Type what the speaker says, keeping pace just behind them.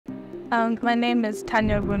My name is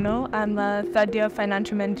Tanya Bruno. I'm a third-year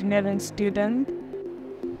financial engineering student.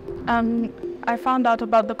 I found out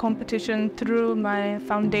about the competition through my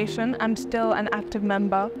foundation. I'm still an active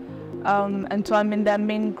member, and so I'm in their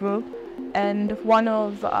main group. And one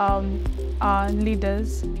of our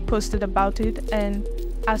leaders posted about it and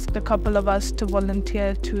asked a couple of us to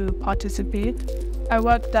volunteer to participate. I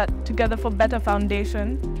worked at Together for Better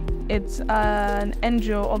Foundation. It's an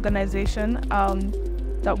NGO organization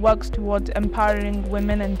that works towards empowering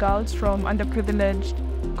women and girls from underprivileged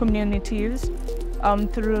communities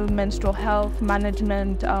through menstrual health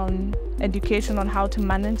management, education on how to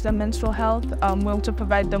manage their menstrual health. We also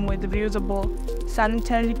provide them with reusable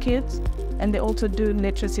sanitary kits, and they also do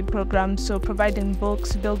literacy programs, so providing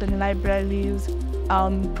books, building libraries,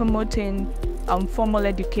 promoting formal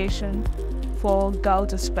education for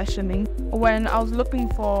girls especially. When I was looking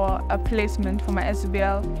for a placement for my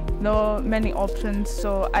SBL, there were many options.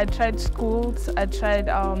 So I tried schools, I tried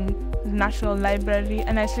the National Library,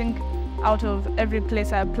 and I think out of every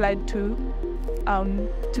place I applied to,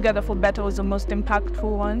 Together for Better was the most impactful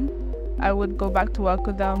one. I would go back to work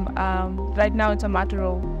with them. Right now it's a matter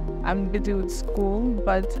of I'm busy with school,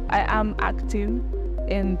 but I am active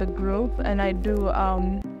in the group and I do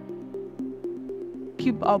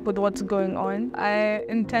keep up with what's going on. I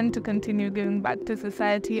intend to continue giving back to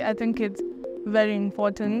society. I think it's very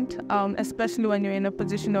important, especially when you're in a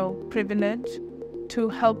position of privilege, to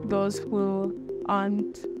help those who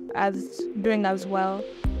aren't doing as well.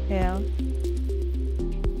 Yeah.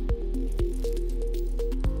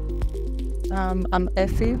 I'm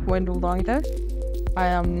Effie Wendulonga. I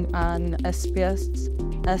am an SLS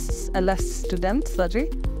student,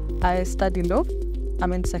 I study law.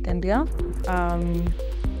 I'm in second year.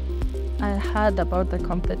 I heard about the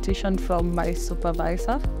competition from my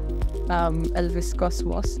supervisor, Elvis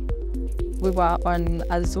Cosmos. We were on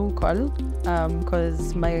a Zoom call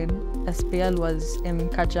because my SPL was in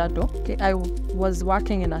Kajiado. Okay, I was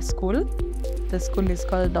working in a school. The school is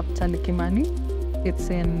called Dr. Kimathi. It's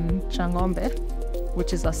in Changombe,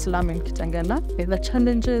 which is a slum in Kitengela. The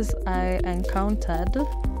challenges I encountered,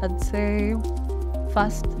 I'd say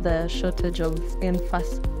first, the shortage of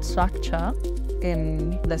infrastructure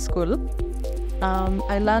in the school.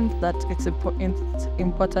 I learned that it's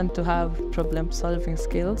important to have problem-solving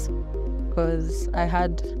skills because I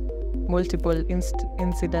had multiple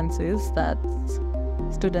incidences that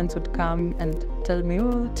students would come and tell me,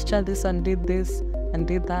 oh, teacher, this one did this and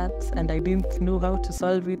did that, and I didn't know how to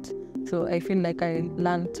solve it. So I feel like I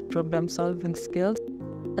learned problem-solving skills.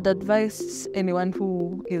 I'd advise anyone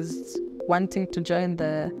who is wanting to join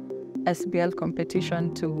the SBL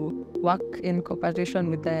competition to work in cooperation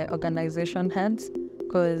with the organization heads,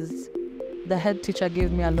 because the head teacher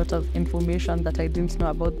gave me a lot of information that I didn't know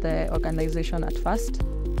about the organization at first.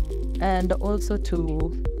 And also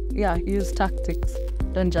to, use tactics,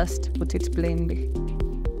 don't just put it plainly.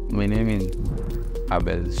 My name is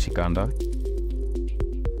Abel Shikanda.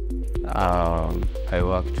 I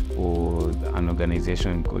worked for an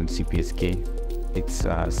organization called CPSK. It's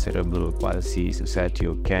a Cerebral Palsy Society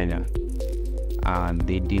of Kenya, and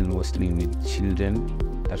they deal mostly with children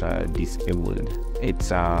that are disabled.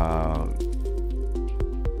 It's a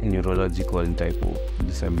neurological type of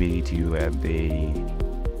disability where they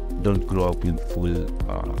don't grow up with full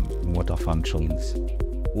motor functions.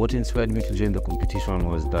 What inspired me to join the competition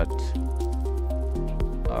was that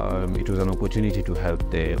it was an opportunity to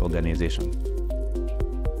help the organization.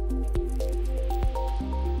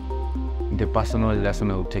 The personal lesson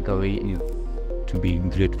I would take away is to be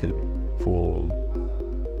grateful for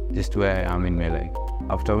just where I am in my life.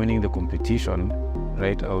 After winning the competition,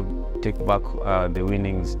 right, I would take back the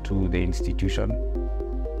winnings to the institution.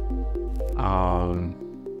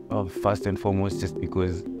 First and foremost, just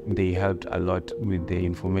because they helped a lot with the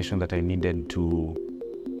information that I needed to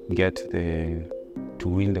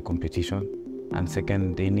win the competition. And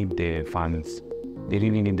second, they need the funds. They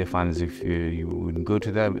really need the funds. If you would go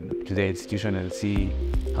to the institution and see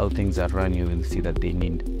how things are run, you will see that they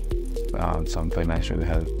need some financial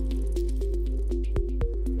help.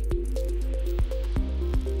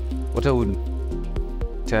 What I would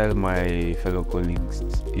tell my fellow colleagues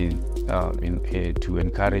is to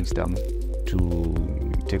encourage them to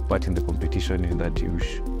take part in the competition is that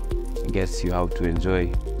you have to enjoy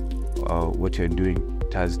what you're doing.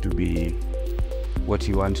 It has to be what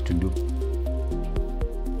you want to do.